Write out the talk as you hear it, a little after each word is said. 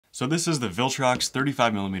So this is the Viltrox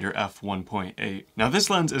 35mm f1.8. Now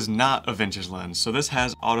this lens is not a vintage lens, so this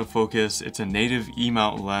has autofocus. It's a native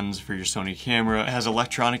E-mount lens for your Sony camera. It has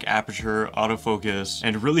electronic aperture, autofocus,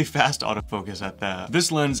 and really fast autofocus at that.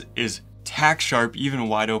 This lens is tack sharp even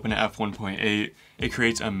wide open at f1.8. It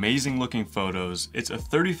creates amazing looking photos. It's a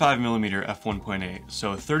 35mm f1.8,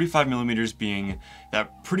 so 35mm being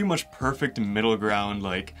that pretty much perfect middle ground,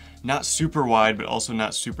 like not super wide but also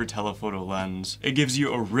not super telephoto lens. It gives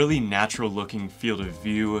you a really natural looking field of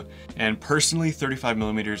view, and personally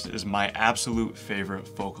 35mm is my absolute favorite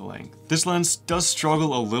focal length. This lens does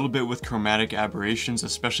struggle a little bit with chromatic aberrations,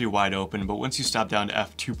 especially wide open, but once you stop down to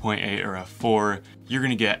f2.8 or f4, you're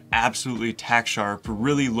gonna get absolutely tack sharp,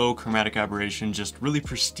 really low chromatic aberration, just really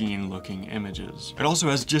pristine looking images. It also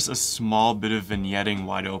has just a small bit of vignetting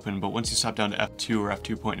wide open, but once you stop down to f2 or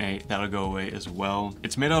f2.8, that'll go away as well.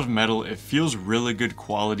 It's made out of metal. It feels really good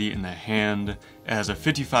quality in the hand. It has a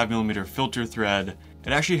 55mm filter thread.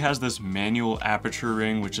 It actually has this manual aperture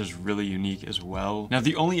ring, which is really unique as well. Now,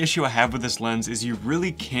 the only issue I have with this lens is you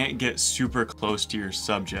really can't get super close to your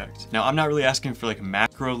subject. Now, I'm not really asking for like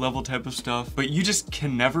macro level type of stuff, but you just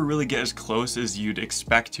can never really get as close as you'd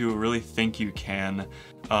expect to or really think you can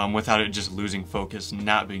without it just losing focus,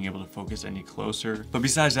 not being able to focus any closer. But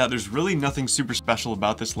besides that, there's really nothing super special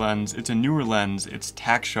about this lens. It's a newer lens, it's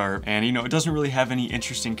tack sharp, and you know, it doesn't really have any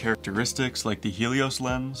interesting characteristics like the Helios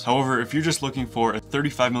lens. However, if you're just looking for a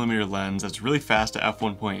 35mm lens that's really fast at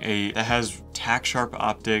f1.8, that has tack sharp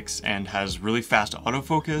optics and has really fast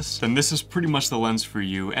autofocus, then this is pretty much the lens for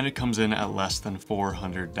you, and it comes in at less than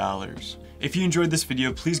 $400. If you enjoyed this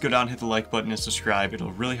video, please go down and hit the like button and subscribe.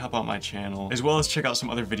 It'll really help out my channel, as well as check out some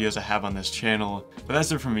other videos I have on this channel. But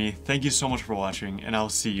that's it for me. Thank you so much for watching, and I'll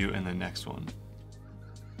see you in the next one.